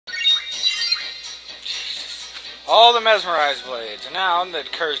all the mesmerized blades. And now that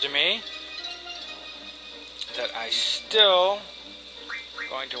occurs to me that I still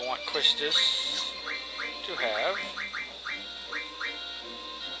going to want Quistis to have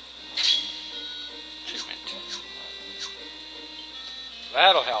treatment.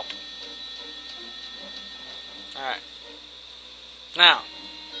 That'll help. Alright. Now,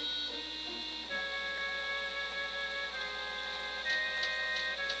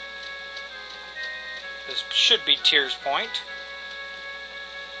 this should be Tyr's point.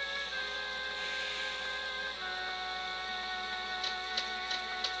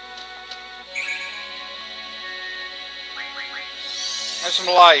 Have some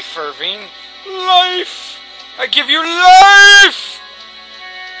life, Irving. Life! I give you life!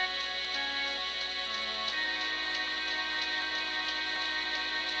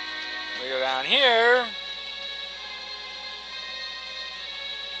 We go down here.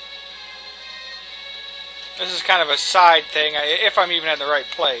 This is kind of a side thing, if I'm even in the right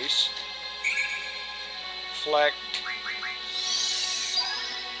place. Reflect.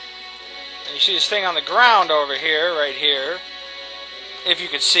 And you see this thing on the ground over here, right here. If you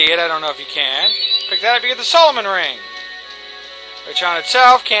can see it, I don't know if you can. Pick that up, you get the Solomon ring. Which on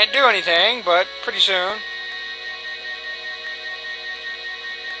itself can't do anything, but pretty soon.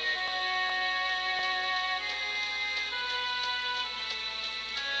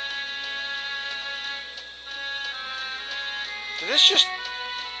 Did this just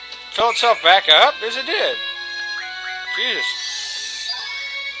fill itself back up? Yes, it did. Jesus.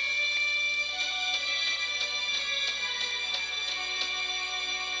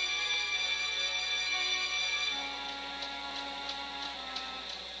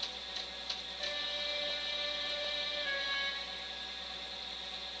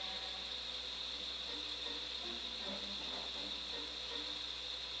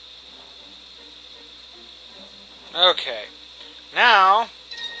 Okay. Now,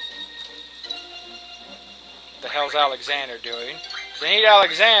 what the hell's Alexander doing? So I need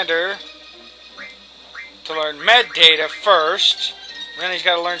Alexander to learn med data first. And then he's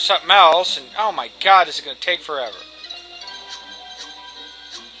got to learn something else. And oh my god, this is going to take forever.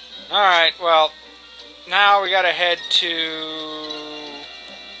 Alright, well, now we got to head to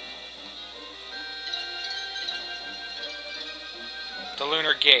the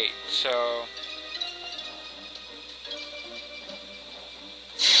Lunar Gate. So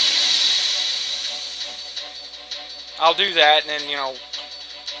I'll do that, and then, you know...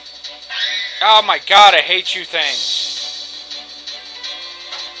 Oh my god, I hate you things.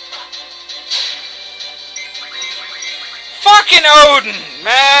 Fucking Odin,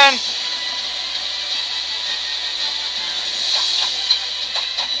 man!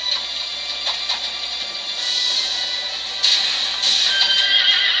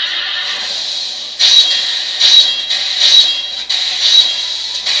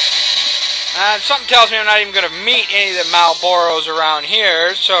 Something tells me I'm not even going to meet any of the Malboros around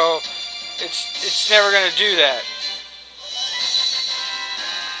here, so it's never going to do that.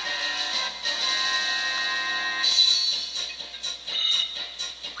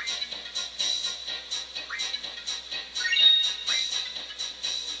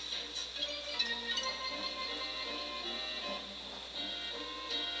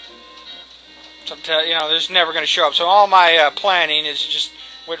 You know, there's never going to show up. So all my planning is just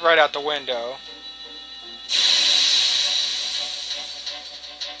went right out the window.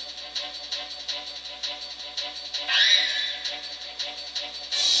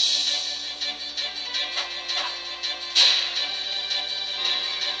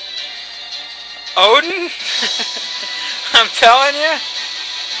 Odin? I'm telling you.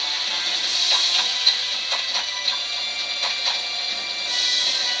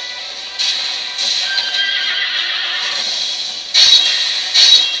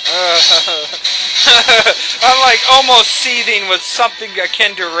 I'm like almost seething with something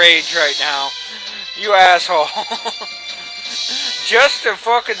akin to rage right now. You asshole. Just to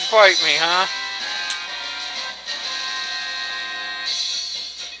fucking spite me, huh?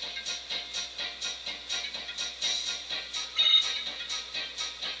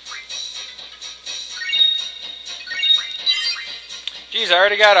 Jeez, I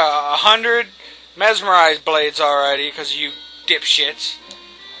already got 100 mesmerized blades already because you dipshits.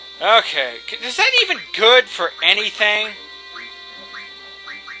 Okay, is that even good for anything?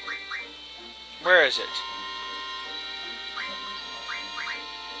 Where is it?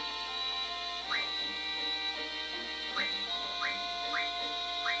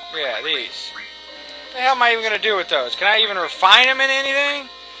 Yeah, these. What the hell am I even going to do with those? Can I even refine them in anything?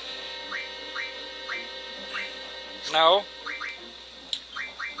 No.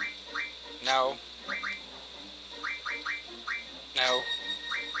 No.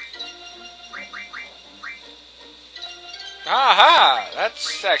 Aha!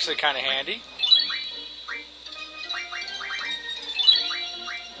 That's actually kind of handy.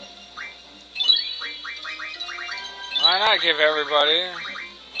 Why not give everybody?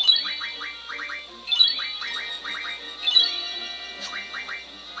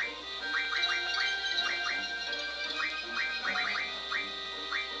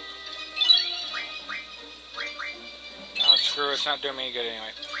 Oh, screw it. It's not doing me any good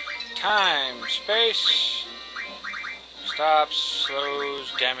anyway. Time, space, stops,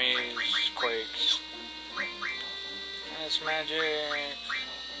 slows, demis, quakes. That's magic.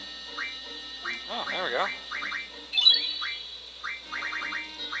 Oh, there we go.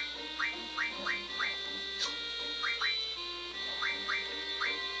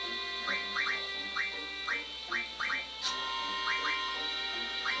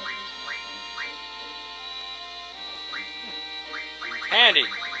 Handy.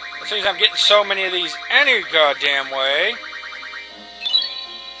 As soon as I'm getting so many of these any goddamn way.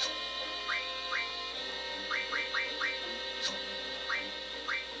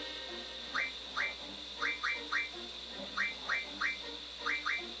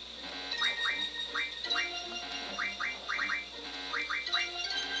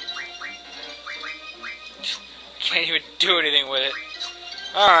 Can't even do anything with it.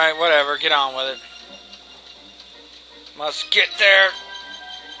 Alright, whatever. Get on with it. Must get there.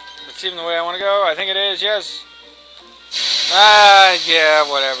 It's even the way I want to go. I think it is, yes. Yeah,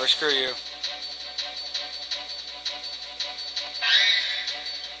 whatever. Screw you.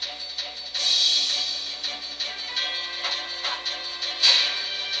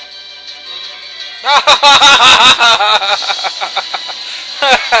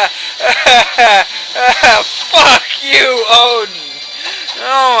 Fuck you, Odin!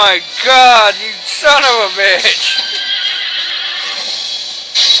 Oh my god, you son of a bitch!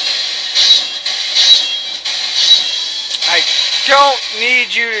 I don't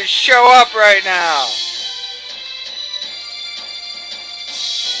need you to show up right now.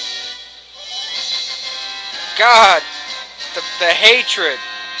 God, the hatred.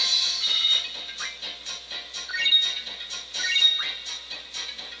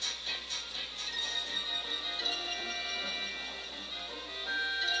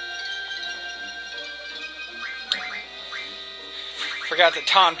 Forgot that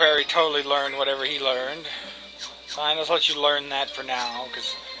Tonberry totally learned whatever he learned. Fine, let's let you learn that for now,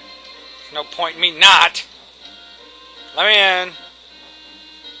 because there's no point in me not. Let me in.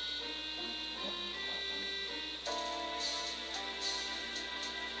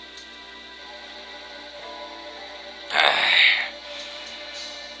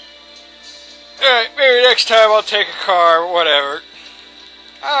 Alright, maybe next time I'll take a car, whatever.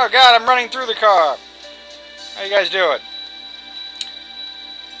 Oh god, I'm running through the car. How you guys doing?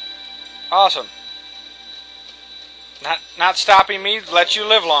 Awesome. Not stopping me, let you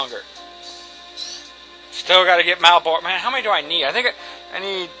live longer. Still got to get Malbor. Man, how many do I need? I think I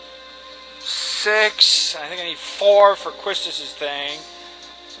need 6. I think I need 4 for Quistis's thing.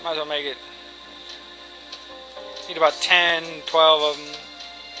 So might as well make it. Need about 10, 12 of them.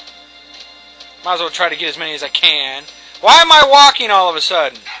 Might as well try to get as many as I can. Why am I walking all of a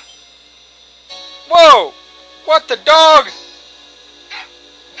sudden? Whoa! What the dog?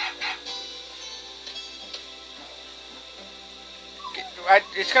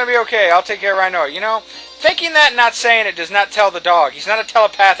 It's going to be okay. I'll take care of Rhino. You know, thinking that and not saying it does not tell the dog. He's not a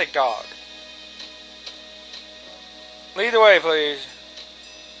telepathic dog. Lead the way, please.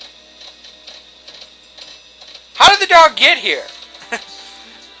 How did the dog get here?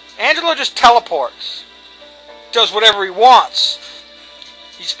 Angelo just teleports. Does whatever he wants.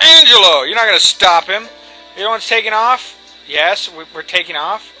 He's Angelo. You're not going to stop him. The other one's taking off? Yes, we're taking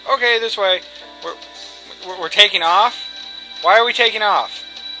off. Okay, this way. We're taking off. Why are we taking off?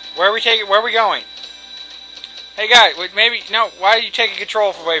 Where are we going? Hey guy, maybe no. Why are you taking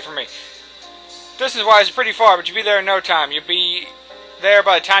control away from me? Distance-wise, it's pretty far, but you'll be there in no time. You'll be there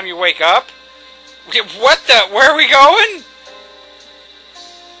by the time you wake up. What the? Where are we going?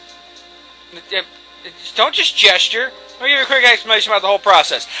 Don't just gesture. Let me give you a quick explanation about the whole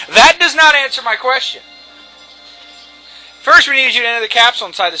process. That does not answer my question. First, we need you to enter the capsule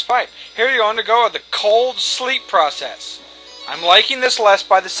inside this pipe. Here you undergo the cold sleep process. I'm liking this less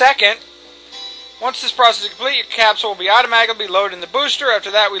by the second. Once this process is complete, your capsule will be automatically loaded in the booster. After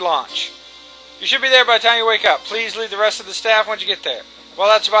that, we launch. You should be there by the time you wake up. Please leave the rest of the staff once you get there. Well,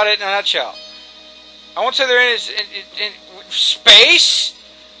 that's about it in a nutshell. I won't say they're in space?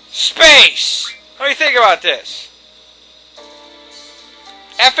 Space! What do you think about this?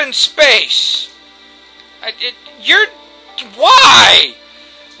 Effing space! You're... Why?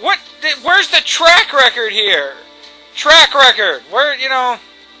 What? Where's the track record here? track record. Where, you know...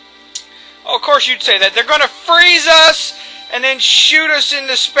 Oh, of course you'd say that. They're going to freeze us and then shoot us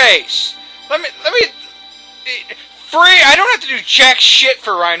into space. Let me... I don't have to do jack shit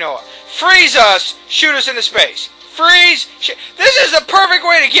for Rhinoa. Freeze us, shoot us into space. Freeze, shit. This is the perfect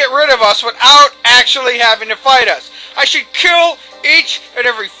way to get rid of us without actually having to fight us. I should kill each and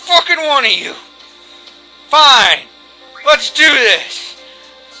every fucking one of you. Fine. Let's do this.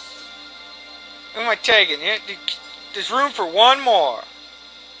 Who am I taking? There's room for one more.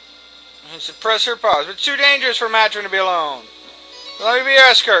 Suppress her powers. It's too dangerous for Matron to be alone. Let me be your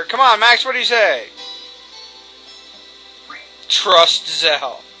escort. Come on, Max, what do you say? Trust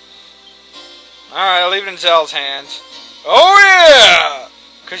Zell. Alright, I'll leave it in Zell's hands. Oh yeah!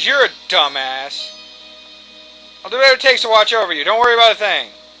 Because you're a dumbass. I'll do whatever it takes to watch over you. Don't worry about a thing.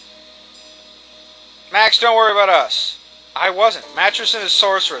 Max, don't worry about us. I wasn't. Matrison is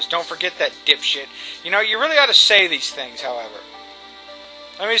sorceress. Don't forget that, dipshit. You know, you really ought to say these things, however.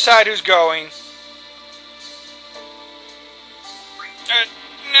 Let me decide who's going.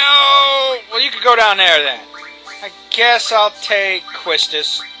 No! Well, you could go down there, then. I guess I'll take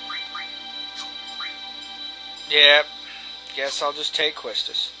Quistis. Yep. Guess I'll just take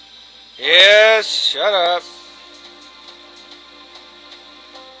Quistis. Yes, shut up.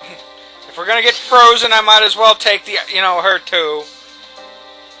 If we're gonna get frozen, I might as well take the, you know, her too.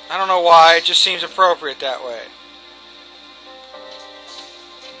 I don't know why, it just seems appropriate that way.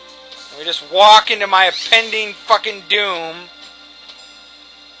 Let me just walk into my impending fucking doom.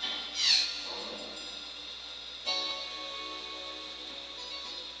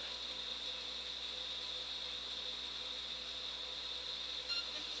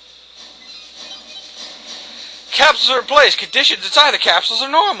 Capsules are in place. Conditions inside the capsules are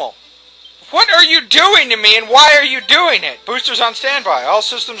normal. What are you doing to me and why are you doing it? Boosters on standby. All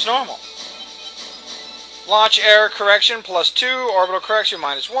systems normal. Launch error correction +2. Orbital correction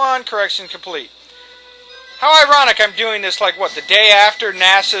 -1. Correction complete. How ironic I'm doing this like what, the day after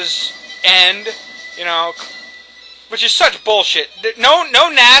NASA's end? You know, which is such bullshit. No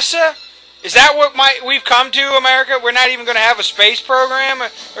NASA? Is that what we've come to, America? We're not even going to have a space program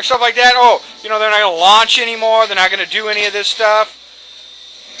or stuff like that? Oh, you know, they're not going to launch anymore. They're not going to do any of this stuff.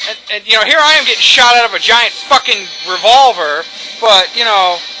 And, you know, here I am getting shot out of a giant fucking revolver. But, you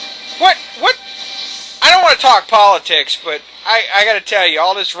know, what? I don't want to talk politics, but I got to tell you,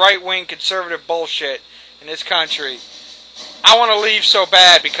 all this right-wing conservative bullshit in this country, I want to leave so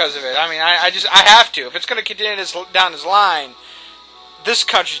bad because of it. I mean, I have to. If it's going to continue down this line, this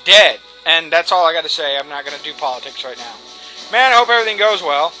country's dead. And that's all I got to say. I'm not going to do politics right now. Man, I hope everything goes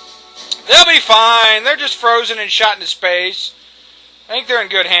well. They'll be fine. They're just frozen and shot into space. I think they're in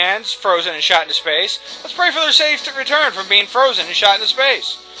good hands, frozen and shot into space. Let's pray for their safe return from being frozen and shot into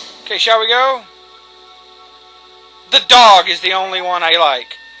space. Okay, shall we go? The dog is the only one I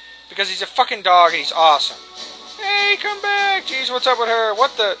like. Because he's a fucking dog and he's awesome. Hey, come back. Jeez, what's up with her?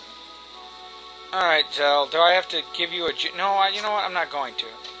 What the... Alright, Zell. Do I have to give you a... No, you know what? I'm not going to.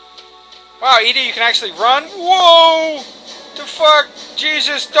 Wow, Edie, you can actually run? Whoa! The fuck?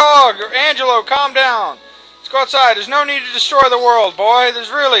 Jesus, dog. Angelo, calm down. Let's go outside. There's no need to destroy the world, boy. There's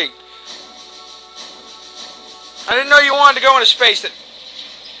really... I didn't know you wanted to go into space.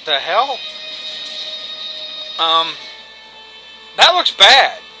 The hell? That looks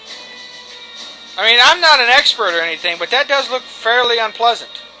bad. I mean, I'm not an expert or anything, but that does look fairly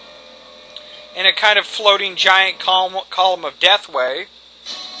unpleasant. In a kind of floating giant column of death way.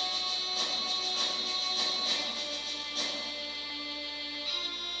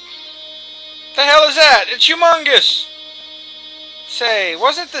 The hell is that? It's humongous! Say,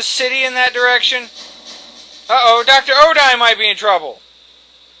 wasn't the city in that direction? Uh-oh, Dr. Odine might be in trouble.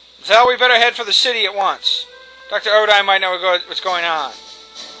 Zell, we better head for the city at once. Dr. Odine might know what's going on.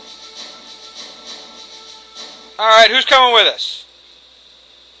 Alright, who's coming with us?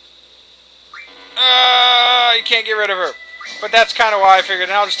 You can't get rid of her. But that's kind of why I figured,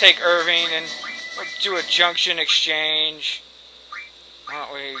 and I'll just take Irving and we'll do a junction exchange. Why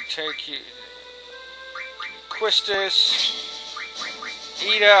don't we take you... Quistis.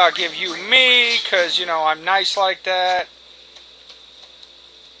 Ida, I'll give you me, because, you know, I'm nice like that.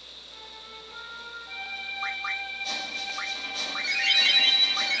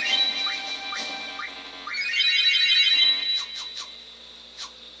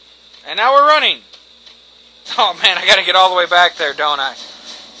 And now we're running. Oh man, I gotta get all the way back there, don't I?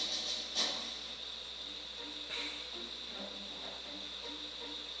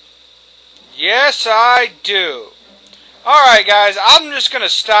 Yes, I do. Alright guys, I'm just going to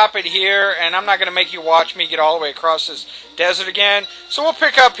stop it here, and I'm not going to make you watch me get all the way across this desert again. So we'll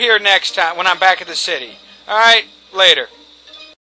pick up here next time when I'm back at the city. Alright? Later.